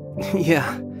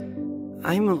 Yeah,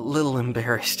 I'm a little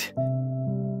embarrassed.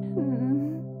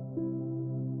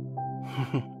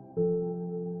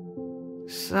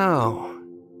 So,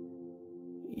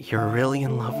 you're really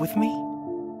in love with me?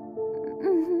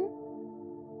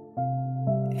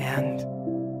 And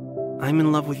I'm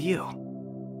in love with you.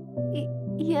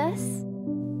 Yes?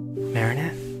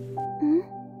 Marinette?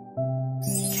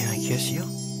 Can I kiss you?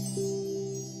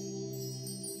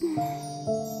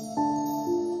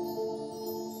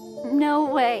 No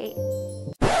way.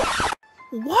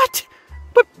 What?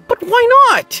 But why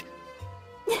not?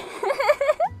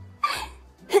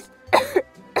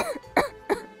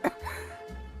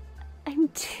 I'm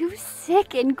too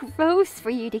sick and gross for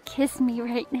you to kiss me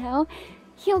right now.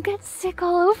 You'll get sick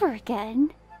all over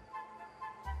again.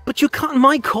 But you caught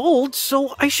my cold,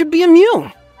 so I should be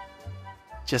immune.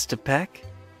 Just a peck?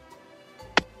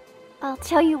 I'll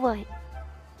tell you what.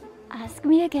 Ask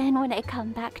me again when I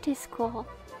come back to school.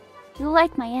 You'll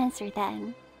like my answer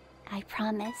then. I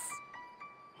promise.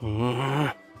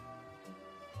 Can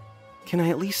I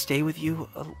at least stay with you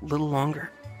a little longer?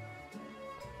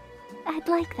 I'd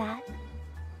like that.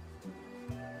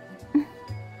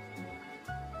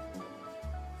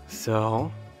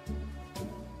 So...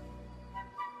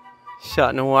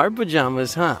 Chat Noir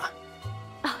pajamas, huh?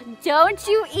 Oh, don't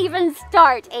you even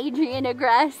start, Adrien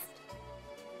Agreste.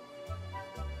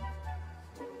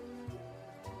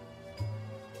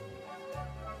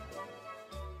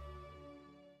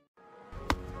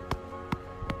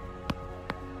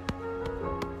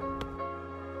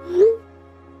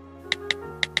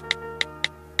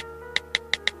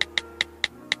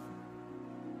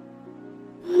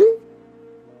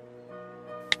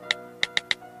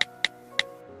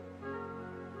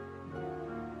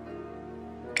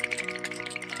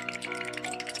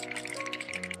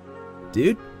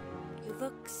 Dude? You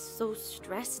look so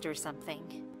stressed or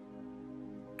something.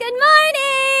 Good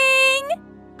morning!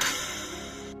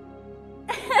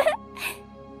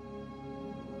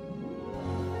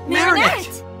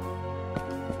 Marinette!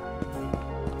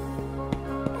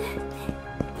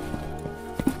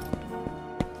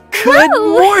 Good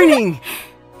morning!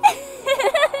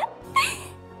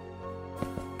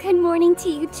 Good morning to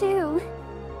you too.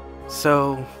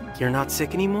 So, you're not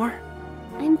sick anymore?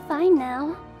 I'm fine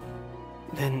now.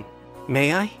 Then,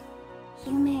 may I?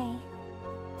 You may.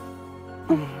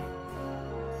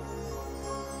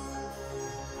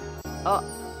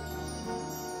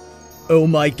 Oh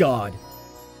my god.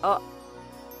 How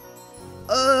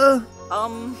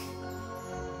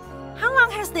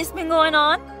long has this been going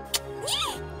on?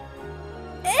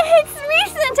 It's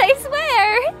recent, I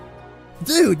swear!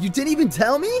 Dude, you didn't even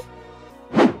tell me?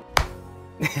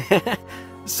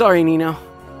 Sorry, Nino.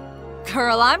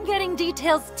 Girl, I'm getting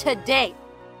details today.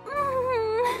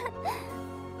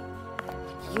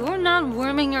 You're not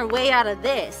worming your way out of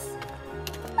this.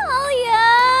 Oh,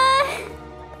 yeah!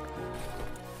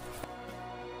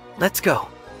 Let's go.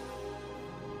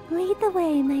 Lead the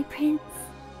way, my prince.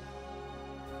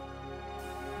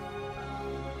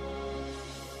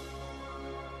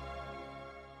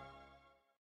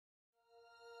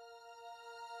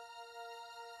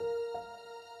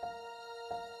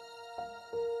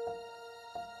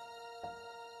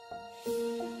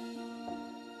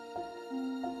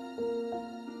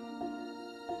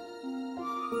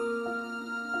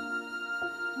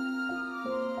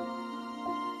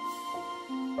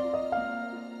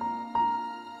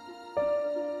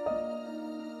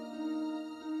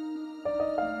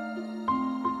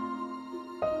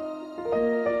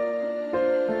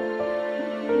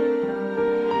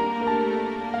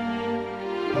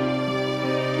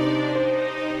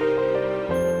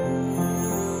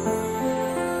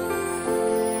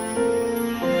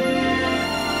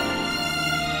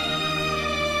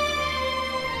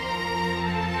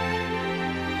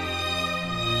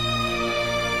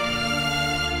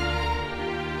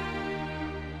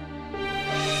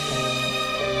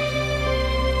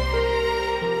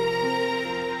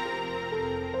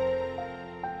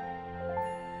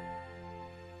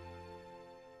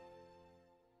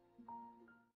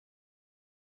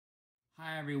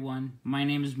 Hi everyone, my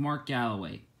name is Mark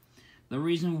Galloway. The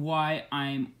reason why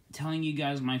I'm telling you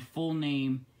guys my full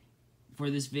name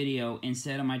for this video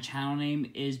instead of my channel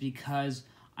name is because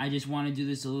I just want to do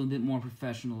this a little bit more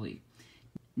professionally.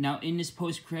 Now in this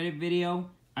post-credit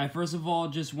video, I first of all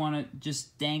just want to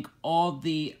thank all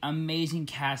the amazing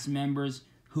cast members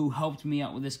who helped me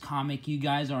out with this comic. You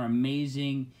guys are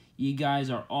amazing. You guys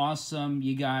are awesome.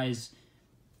 You guys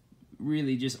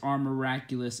really just are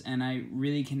miraculous, and I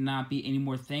really cannot be any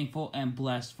more thankful and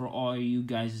blessed for all of you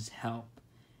guys' help.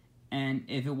 And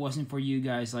if it wasn't for you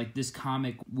guys, like, this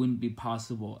comic wouldn't be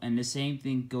possible. And the same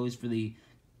thing goes for the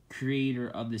creator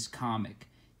of this comic,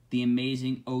 the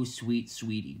amazing Oh Sweet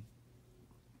Sweetie.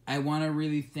 I want to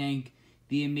really thank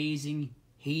the amazing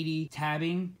Haiti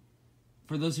Tabbing.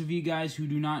 For those of you guys who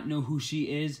do not know who she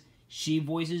is, she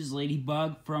voices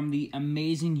Ladybug from the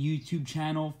amazing YouTube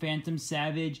channel Phantom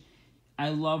Savage. I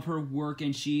love her work,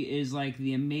 and she is like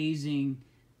the amazing,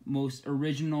 most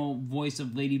original voice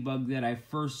of Ladybug that I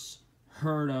first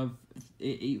heard of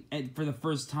for the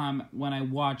first time when I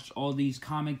watched all these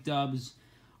comic dubs.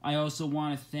 I also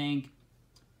want to thank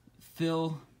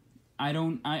Phil. I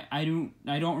don't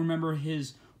remember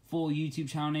his full YouTube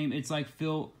channel name. It's like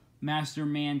Phil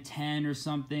Masterman 10 or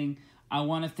something. I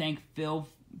want to thank Phil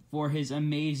for his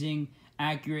amazing,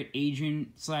 accurate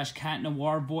Adrian/Cat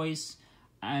Noir voice.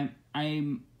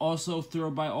 I'm also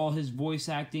thrilled by all his voice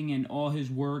acting and all his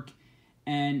work,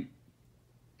 and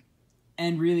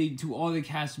really to all the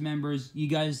cast members, you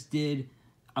guys did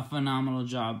a phenomenal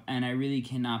job, and I really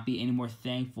cannot be any more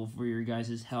thankful for your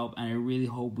guys' help, and I really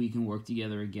hope we can work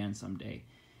together again someday.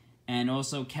 And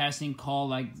also casting call,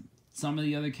 like some of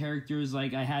the other characters,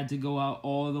 like I had to go out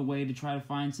all the way to try to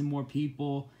find some more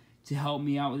people to help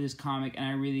me out with this comic, and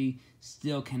I really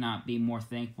still cannot be more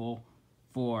thankful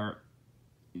for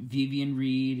Vivian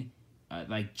Reed,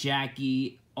 like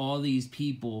Jackie, all these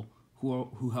people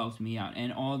who helped me out,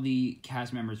 and all the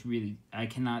cast members. Really, I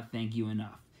cannot thank you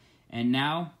enough. And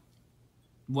now,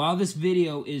 while this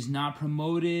video is not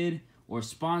promoted or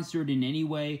sponsored in any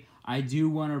way, I do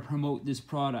want to promote this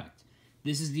product.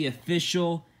 This is the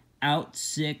official Out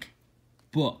Sick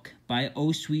book by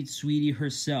Oh Sweet Sweetie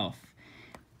herself.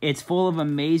 It's full of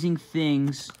amazing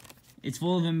things. It's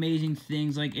full of amazing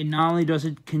things. Like, it not only does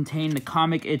it contain the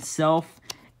comic itself,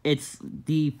 it's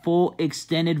the full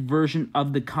extended version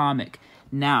of the comic.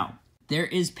 Now, there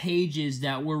is pages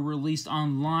that were released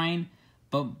online,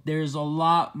 but there's a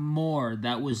lot more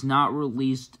that was not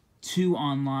released to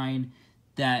online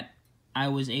that I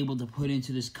was able to put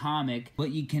into this comic,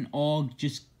 but you can all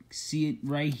just see it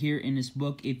right here in this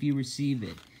book if you receive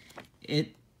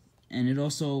it. And it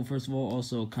also, first of all,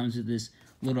 also comes with this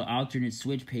little alternate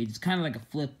switch page. It's kind of like a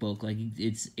flip book, like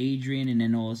it's Adrian and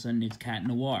then all of a sudden it's Cat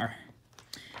Noir.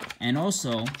 And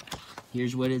also,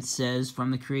 here's what it says from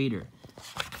the creator,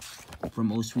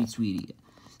 from Oh Sweet Sweetie.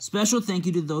 Special thank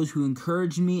you to those who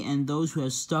encouraged me and those who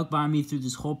have stuck by me through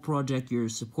this whole project. Your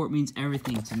support means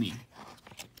everything to me.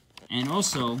 And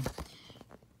also,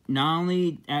 not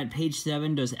only at page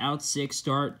 7 does Out 6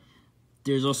 start,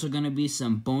 there's also going to be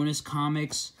some bonus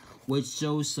comics, which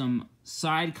shows some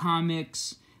side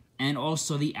comics, and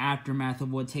also the aftermath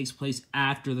of what takes place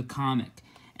after the comic.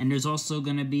 And there's also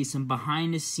going to be some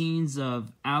behind the scenes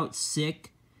of Out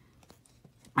Sick.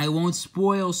 I won't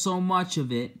spoil so much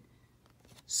of it.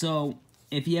 So,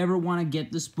 if you ever want to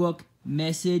get this book,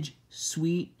 message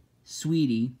Sweet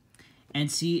Sweetie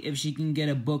and see if she can get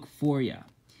a book for you.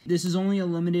 This is only a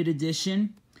limited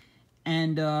edition,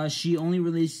 and she only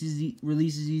releases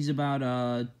these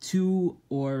about 2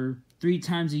 or 3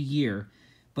 times a year.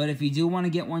 But if you do want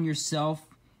to get one yourself,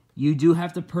 you do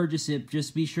have to purchase it.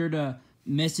 Just be sure to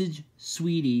message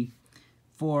Sweetie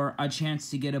for a chance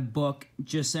to get a book.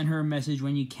 Just send her a message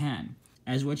when you can.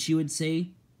 As what she would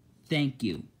say, thank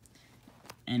you.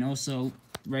 And also,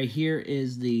 right here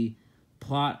is the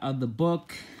plot of the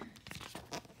book.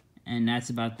 And that's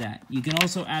about that. You can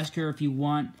also ask her if you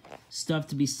want stuff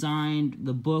to be signed,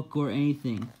 the book, or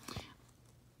anything.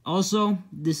 Also,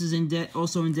 this is in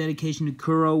dedication to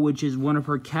Kuro, which is one of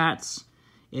her cats.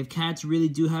 If cats really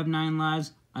do have 9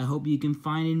 lives, I hope you can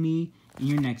find me in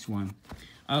your next one.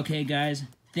 Okay, guys.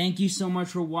 Thank you so much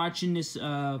for watching this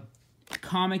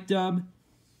comic dub.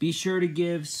 Be sure to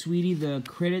give Sweetie the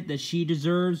credit that she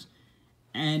deserves.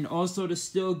 And also to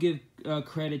still give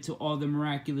credit to all the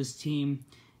Miraculous team,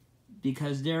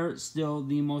 because they're still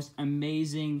the most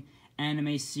amazing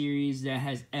anime series that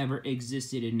has ever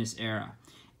existed in this era.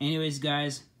 Anyways,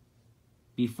 guys,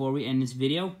 before we end this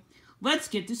video, let's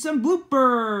get to some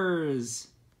bloopers!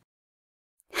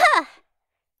 Ha!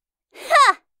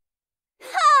 Ha!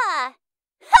 Ha!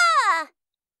 Ha!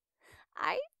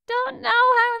 I don't don't know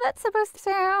how that's supposed to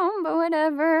sound, but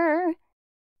whatever.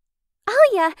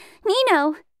 Oh yeah,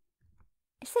 Nino.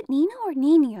 Is it Nino or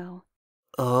Nino?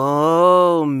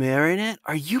 Oh, Marinette,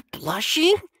 are you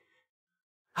blushing?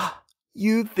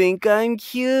 You think I'm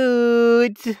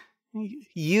cute.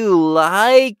 You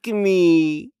like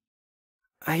me.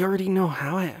 I already know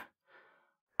I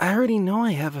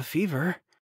have a fever.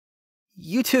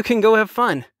 You two can go have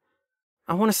fun.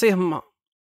 I want to say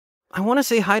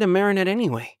hi to Marinette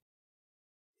anyway.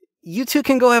 You two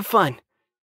can go have fun.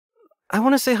 I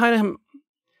want to say hi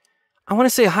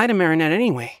to Marinette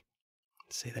anyway.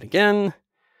 Say that again.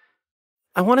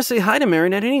 I want to say hi to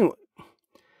Marinette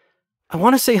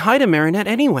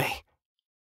anyway.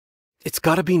 It's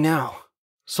gotta be now.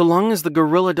 So long as the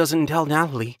gorilla doesn't tell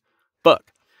Natalie. Bug.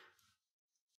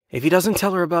 If he doesn't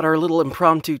tell her about our little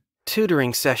impromptu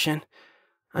tutoring session,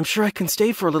 I'm sure I can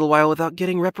stay for a little while without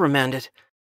getting reprimanded.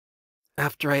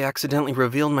 After I accidentally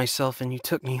revealed myself and you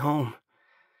took me home.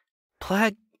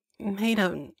 Plag may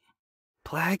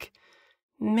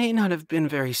not have been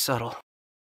very subtle.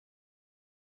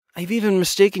 I've even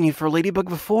mistaken you for Ladybug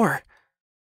before.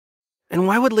 And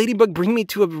why would Ladybug bring me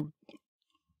to a...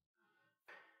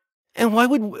 And why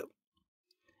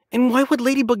would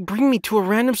Ladybug bring me to a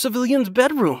random civilian's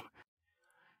bedroom?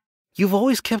 You've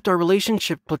always kept our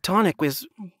relationship platonic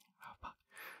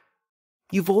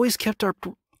You've always kept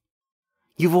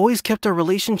our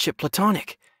relationship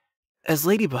platonic. As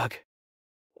Ladybug.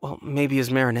 Well, maybe as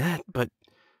Marinette, but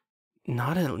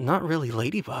not really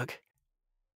Ladybug.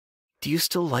 Do you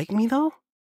still like me, though?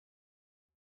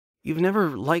 You've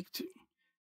never liked...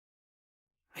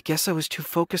 I guess I was too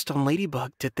focused on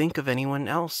Ladybug to think of anyone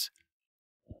else.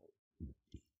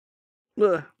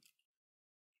 But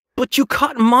you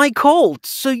caught my cold,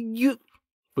 so you...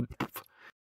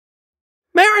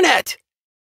 Marinette!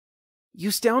 You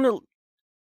sound a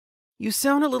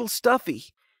little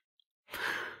stuffy.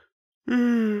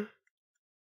 Plag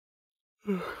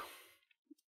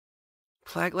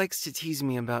likes to tease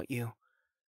me about you.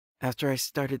 After I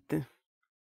started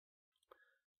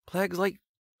Plag's like...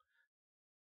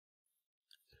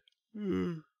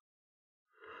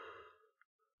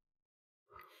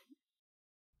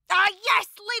 Ah, yes!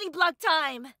 Ladybug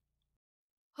time!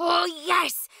 Oh,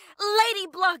 yes!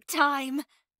 Ladybug time!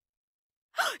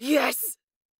 Yes!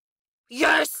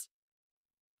 Yes!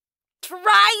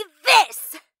 Try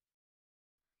this!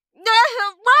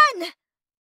 Run!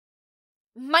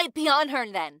 Might be on her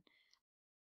then.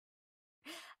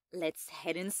 Let's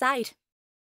head inside.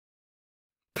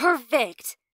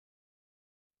 Perfect!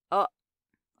 How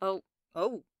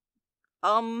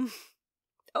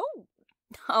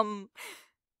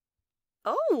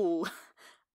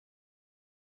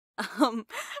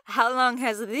long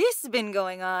has this been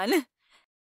going on?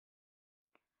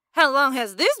 How long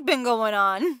has this been going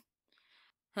on?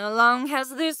 How long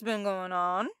has this been going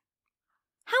on?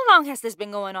 How long has this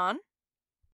been going on?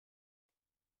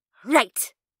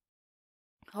 Right!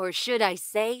 Or should I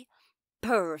say,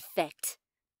 perfect.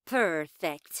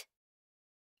 Perfect.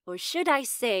 Or should I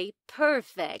say,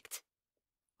 perfect?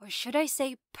 Or should I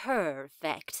say,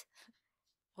 perfect?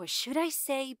 Or should I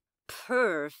say,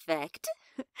 perfect?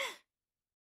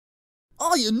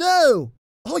 Oh, you know!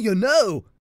 Oh, you know!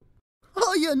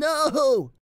 Oh, you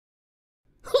know!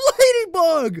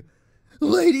 Ladybug!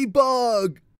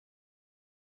 Ladybug!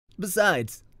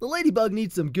 Besides, the Ladybug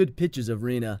needs some good pictures of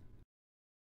Rena.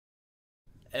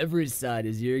 Every side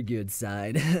is your good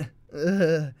side.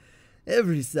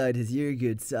 Every side is your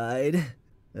good side.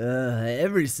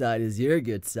 Every side is your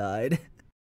good side.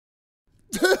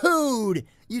 Dude!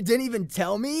 You didn't even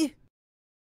tell me?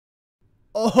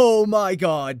 Oh my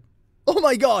god! Oh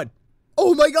my god!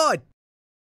 Oh my god!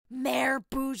 Mère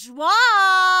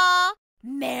Bourgeois!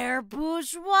 Mère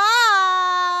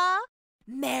Bourgeois!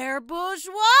 Mère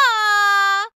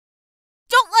Bourgeois!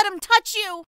 Don't let him touch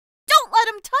you! Don't let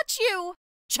him touch you!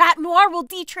 Chat Noir will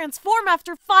de-transform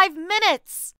after 5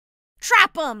 minutes!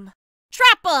 Trap him!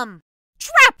 Trap him!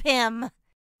 Trap him!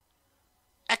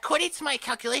 According to my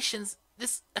calculations,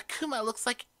 this Akuma looks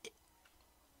like...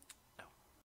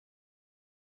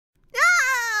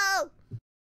 No!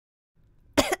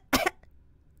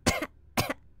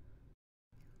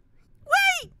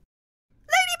 Wait!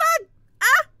 Ladybug!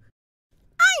 Ah!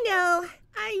 I know!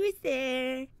 I was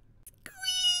there.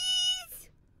 Squeeze!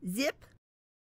 Zip!